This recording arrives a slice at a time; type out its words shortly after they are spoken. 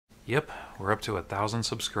Yep, we're up to 1,000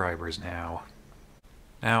 subscribers now.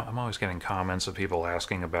 Now, I'm always getting comments of people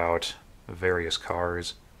asking about various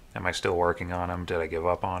cars. Am I still working on them? Did I give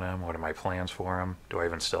up on them? What are my plans for them? Do I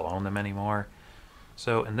even still own them anymore?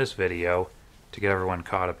 So in this video, to get everyone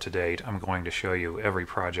caught up to date, I'm going to show you every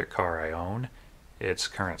project car I own, its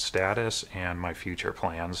current status, and my future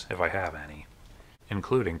plans, if I have any,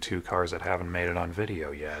 including 2 cars that haven't made it on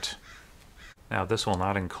video yet. Now, this will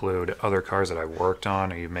not include other cars that I worked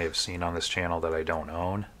on or you may have seen on this channel that I don't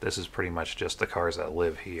own. This is pretty much just the cars that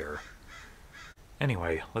live here.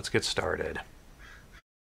 Anyway, let's get started.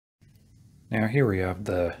 Now here we have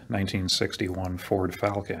the 1961 Ford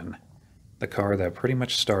Falcon, the car that pretty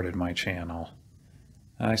much started my channel.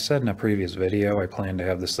 I said in a previous video I planned to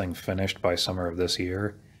have this thing finished by summer of this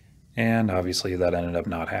year, and obviously that ended up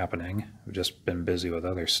not happening. I've just been busy with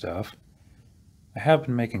other stuff. I have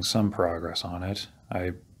been making some progress on it.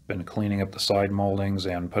 I've been cleaning up the side moldings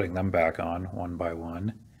and putting them back on one by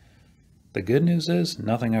one. The good news is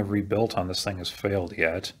nothing I've rebuilt on this thing has failed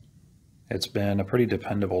yet. It's been a pretty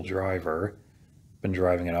dependable driver. Been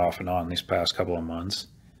driving it off and on these past couple of months.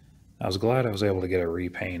 I was glad I was able to get it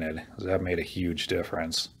repainted, because that made a huge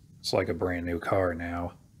difference. It's like a brand new car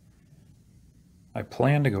now. I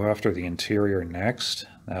plan to go after the interior next.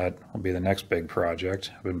 That will be the next big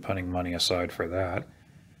project. I've been putting money aside for that.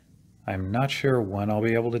 I'm not sure when I'll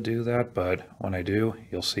be able to do that, but when I do,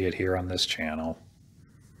 you'll see it here on this channel.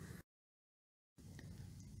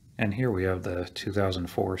 And here we have the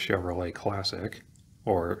 2004 Chevrolet Classic,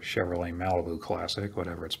 or Chevrolet Malibu Classic,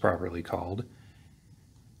 whatever it's properly called.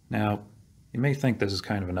 Now, you may think this is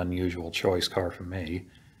kind of an unusual choice car for me.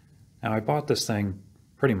 Now, I bought this thing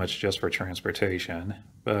pretty much just for transportation,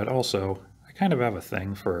 but also I kind of have a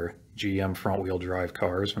thing for GM front-wheel drive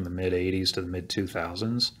cars from the mid-80s to the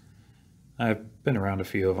mid-2000s. I've been around a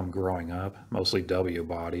few of them growing up, mostly W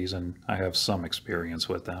bodies, and I have some experience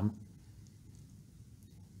with them.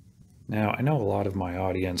 Now, I know a lot of my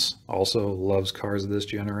audience also loves cars of this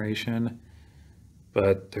generation,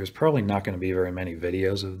 but there's probably not going to be very many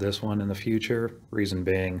videos of this one in the future, reason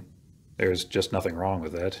being there's just nothing wrong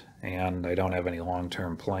with it, and I don't have any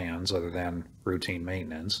long-term plans other than routine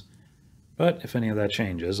maintenance. But if any of that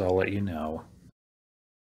changes, I'll let you know.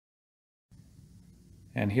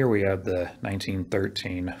 And here we have the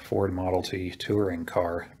 1913 Ford Model T touring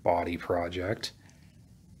car body project.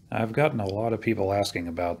 I've gotten a lot of people asking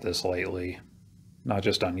about this lately, not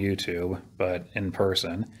just on YouTube, but in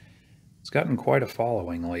person. It's gotten quite a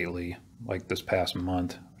following lately, like this past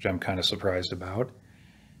month, which I'm kind of surprised about.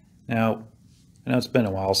 Now, I know it's been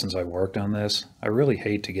a while since I worked on this. I really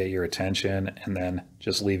hate to get your attention and then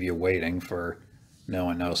just leave you waiting for no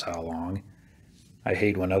one knows how long. I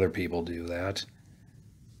hate when other people do that.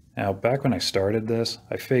 Now, back when I started this,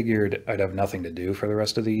 I figured I'd have nothing to do for the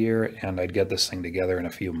rest of the year and I'd get this thing together in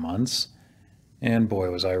a few months. And boy,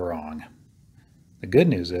 was I wrong. The good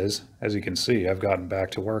news is, as you can see, I've gotten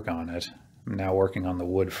back to work on it. I'm now working on the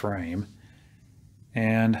wood frame.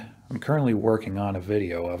 And I'm currently working on a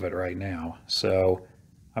video of it right now, so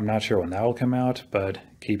I'm not sure when that will come out, but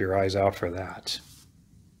keep your eyes out for that.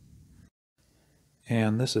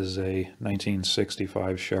 And this is a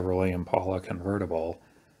 1965 Chevrolet Impala convertible.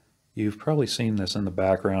 You've probably seen this in the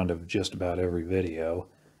background of just about every video.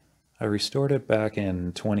 I restored it back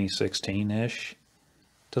in 2016-ish.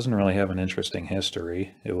 Doesn't really have an interesting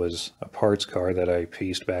history. It was a parts car that I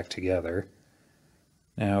pieced back together.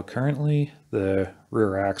 Now, currently, the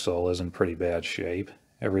rear axle is in pretty bad shape.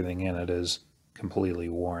 Everything in it is completely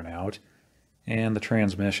worn out, and the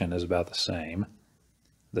transmission is about the same.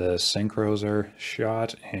 The synchros are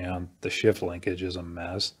shot, and the shift linkage is a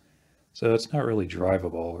mess, so it's not really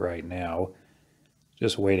drivable right now.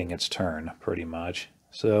 Just waiting its turn, pretty much.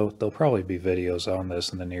 So there'll probably be videos on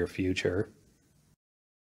this in the near future.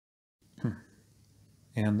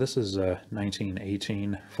 And this is a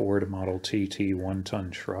 1918 Ford Model TT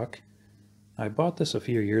 1-ton truck. I bought this a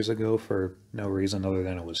few years ago for no reason other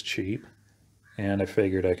than it was cheap, and I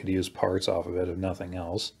figured I could use parts off of it if nothing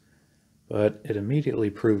else. But it immediately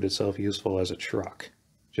proved itself useful as a truck,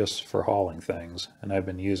 just for hauling things, and I've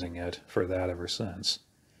been using it for that ever since.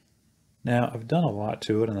 Now, I've done a lot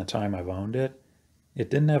to it in the time I've owned it. It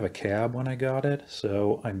didn't have a cab when I got it,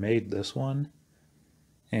 so I made this one.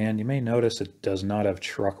 And you may notice it does not have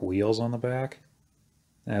truck wheels on the back.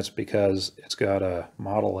 That's because it's got a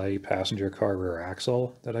Model A passenger car rear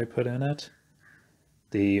axle that I put in it.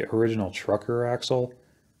 The original truck rear axle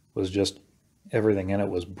was just, everything in it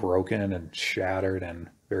was broken and shattered and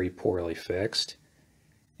very poorly fixed.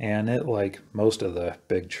 And it, like most of the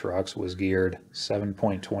big trucks, was geared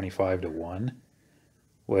 7.25 to 1,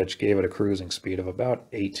 which gave it a cruising speed of about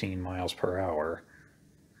 18 miles per hour.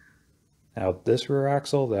 Now this rear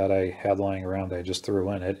axle that I had lying around that I just threw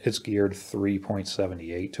in it's geared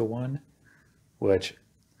 3.78 to 1, which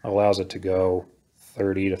allows it to go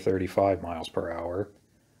 30 to 35 miles per hour,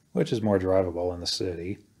 which is more drivable in the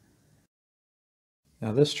city.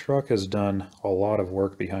 Now this truck has done a lot of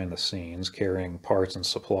work behind the scenes, carrying parts and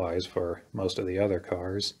supplies for most of the other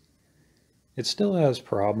cars. It still has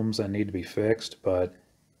problems that need to be fixed, but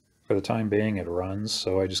for the time being it runs,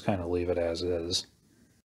 so I just kind of leave it as is.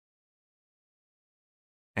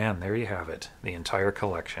 And there you have it, the entire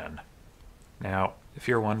collection. Now, if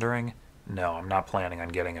you're wondering, no, I'm not planning on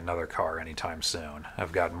getting another car anytime soon.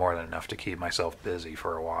 I've got more than enough to keep myself busy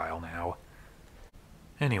for a while now.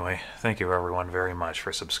 Anyway, thank you everyone very much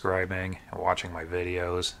for subscribing and watching my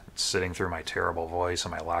videos, sitting through my terrible voice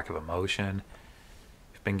and my lack of emotion.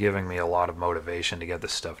 You've been giving me a lot of motivation to get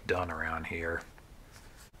this stuff done around here.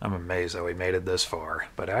 I'm amazed that we made it this far,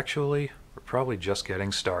 but actually, we're probably just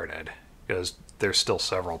getting started, because there's still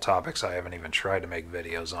several topics I haven't even tried to make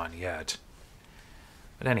videos on yet.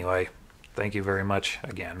 But anyway, thank you very much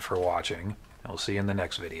again for watching. I'll see you in the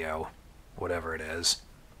next video, whatever it is.